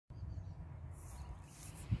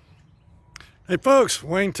Hey folks,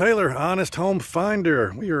 Wayne Taylor, Honest Home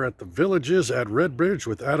Finder. We are at the Villages at Redbridge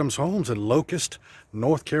with Adams Homes in Locust,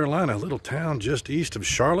 North Carolina, a little town just east of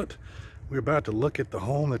Charlotte. We're about to look at the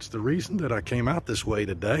home. That's the reason that I came out this way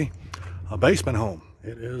today. A basement home.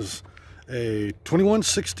 It is a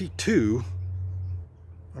 2162.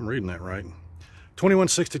 I'm reading that right.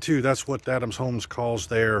 2162, that's what Adams Homes calls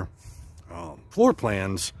their floor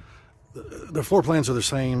plans. The floor plans are the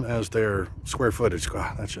same as their square footage.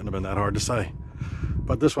 God, that shouldn't have been that hard to say.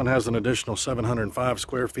 But this one has an additional 705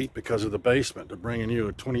 square feet because of the basement. They're bringing you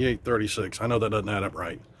a 2836. I know that doesn't add up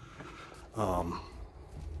right. But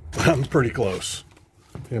I'm pretty close.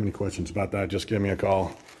 If you have any questions about that, just give me a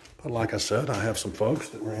call. But like I said, I have some folks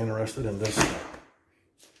that were interested in this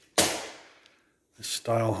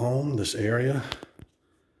style home, this area,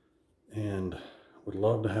 and would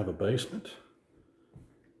love to have a basement.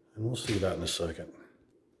 And we'll see that in a second.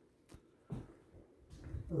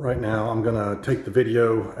 Right now, I'm gonna take the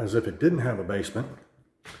video as if it didn't have a basement.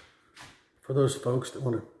 For those folks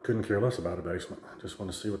that couldn't care less about a basement, I just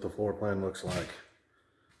want to see what the floor plan looks like,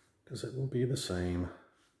 because it will be the same.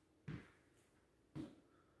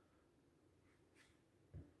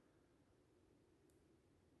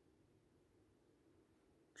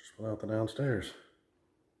 Just without the downstairs.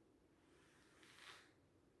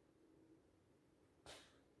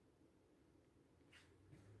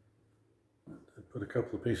 Put a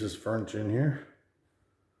couple of pieces of furniture in here.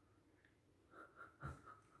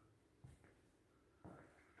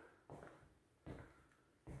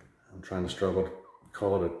 I'm trying to struggle to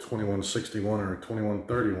call it a 2161 or a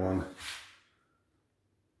 2131.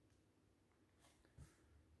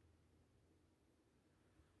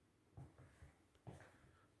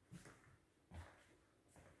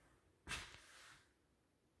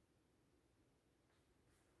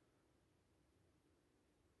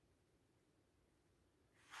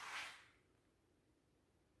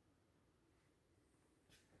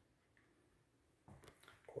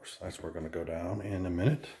 Of course, that's where we're going to go down in a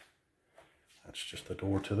minute. That's just the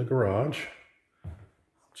door to the garage. I'll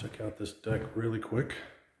check out this deck really quick.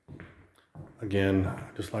 Again, I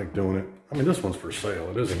just like doing it. I mean, this one's for sale.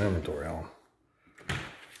 It is an inventory home.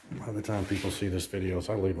 By the time people see this videos,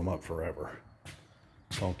 I leave them up forever.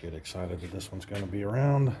 Don't get excited that this one's going to be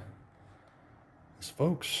around. As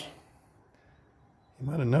folks, you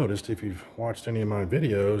might have noticed if you've watched any of my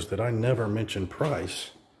videos that I never mention price.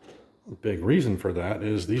 The big reason for that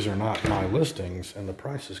is these are not my listings, and the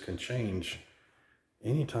prices can change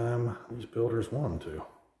anytime these builders want them to.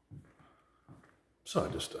 So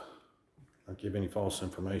just to not give any false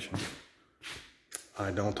information, I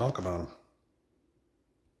don't talk about them.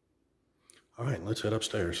 All right, let's head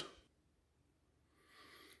upstairs.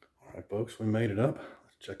 All right, folks, we made it up.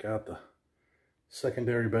 Let's check out the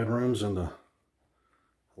secondary bedrooms and the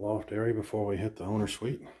loft area before we hit the owner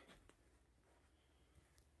suite.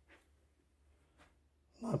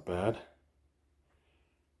 Not bad.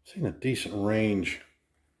 Seen a decent range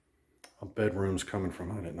of bedrooms coming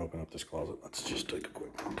from. I didn't open up this closet. Let's just take a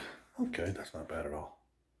quick look. Okay, that's not bad at all.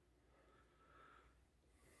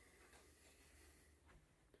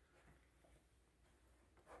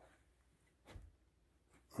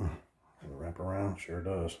 Wrap around, sure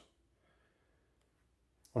does.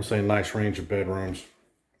 I'll say a nice range of bedrooms,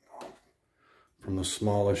 from the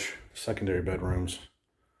smallish secondary bedrooms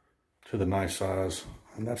to the nice size.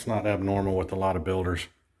 And that's not abnormal with a lot of builders.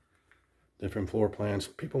 Different floor plans.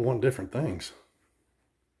 People want different things.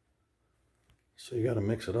 So you got to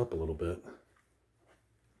mix it up a little bit.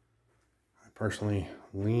 I personally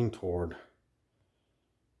lean toward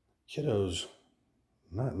kiddos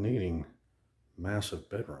not needing massive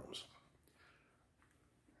bedrooms.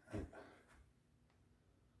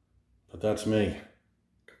 But that's me.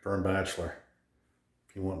 Confirmed bachelor.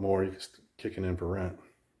 If you want more, you can kick it in for rent.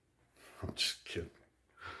 I'm just kidding.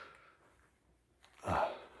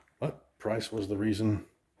 But price was the reason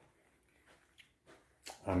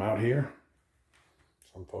I'm out here.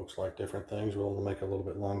 Some folks like different things. Willing to make a little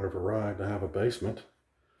bit longer of a ride to have a basement,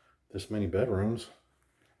 this many bedrooms,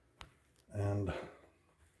 and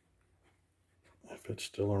if it's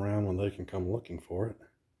still around when they can come looking for it.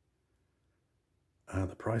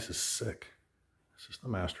 The price is sick. This is the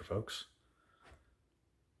master, folks.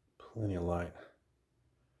 Plenty of light.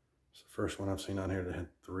 It's the first one I've seen on here that had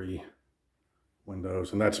 3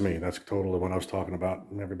 windows, and that's me. That's totally what I was talking about.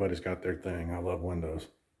 Everybody's got their thing. I love windows.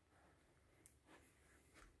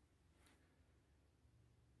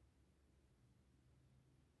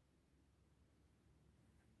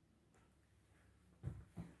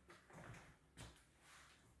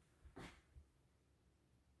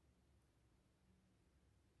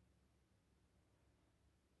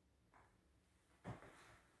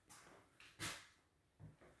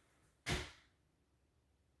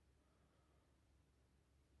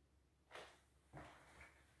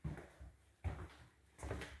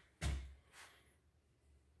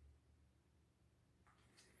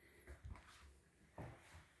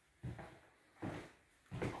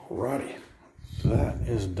 Alrighty, that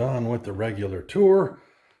is done with the regular tour.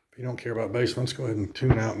 If you don't care about basements, go ahead and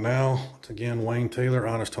tune out now. Once again, Wayne Taylor,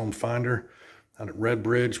 Honest Home Finder, out at Red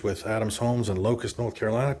Bridge with Adams Homes in Locust, North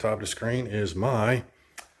Carolina. Top of the screen is my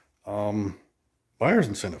buyer's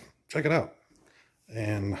incentive. Check it out.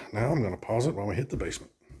 And now I'm going to pause it while we hit the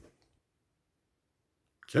basement.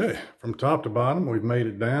 Okay, from top to bottom, we've made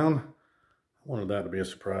it down. I wanted that to be a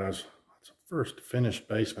surprise. It's the first finished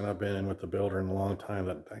basement I've been in with the builder in a long time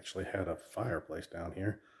that actually had a fireplace down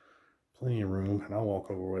here. Plenty of room, and I'll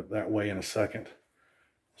walk over it that way in a second.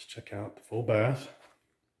 Let's check out the full bath.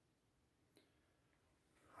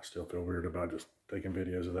 I still feel weird about just taking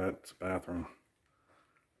videos of that. It's a bathroom.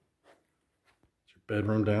 It's your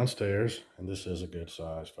bedroom downstairs, and this is a good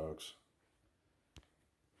size, folks.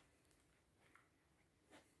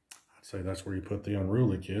 I'd say that's where you put the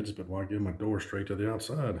unruly kids, but why give them a door straight to the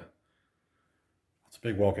outside? It's a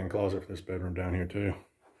big walk-in closet for this bedroom down here, too.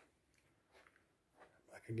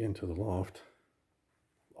 Back again to the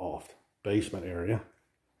basement area.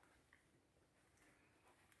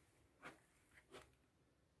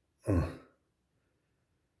 That's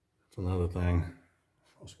another thing.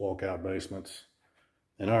 Most walk-out basements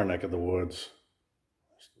in our neck of the woods,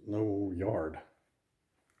 there's no yard.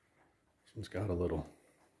 This one's got a little.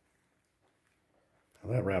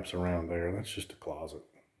 Now that wraps around there. That's just a closet.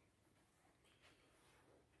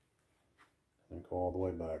 And go all the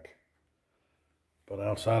way back. But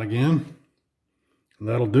outside again, and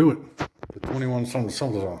that'll do it. The 21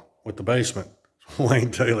 something with the basement.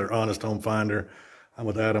 Wayne Taylor, Honest Home Finder. I'm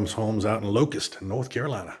with Adams Homes out in Locust, North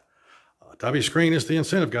Carolina. Top of your screen is the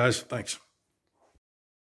incentive, guys. Thanks.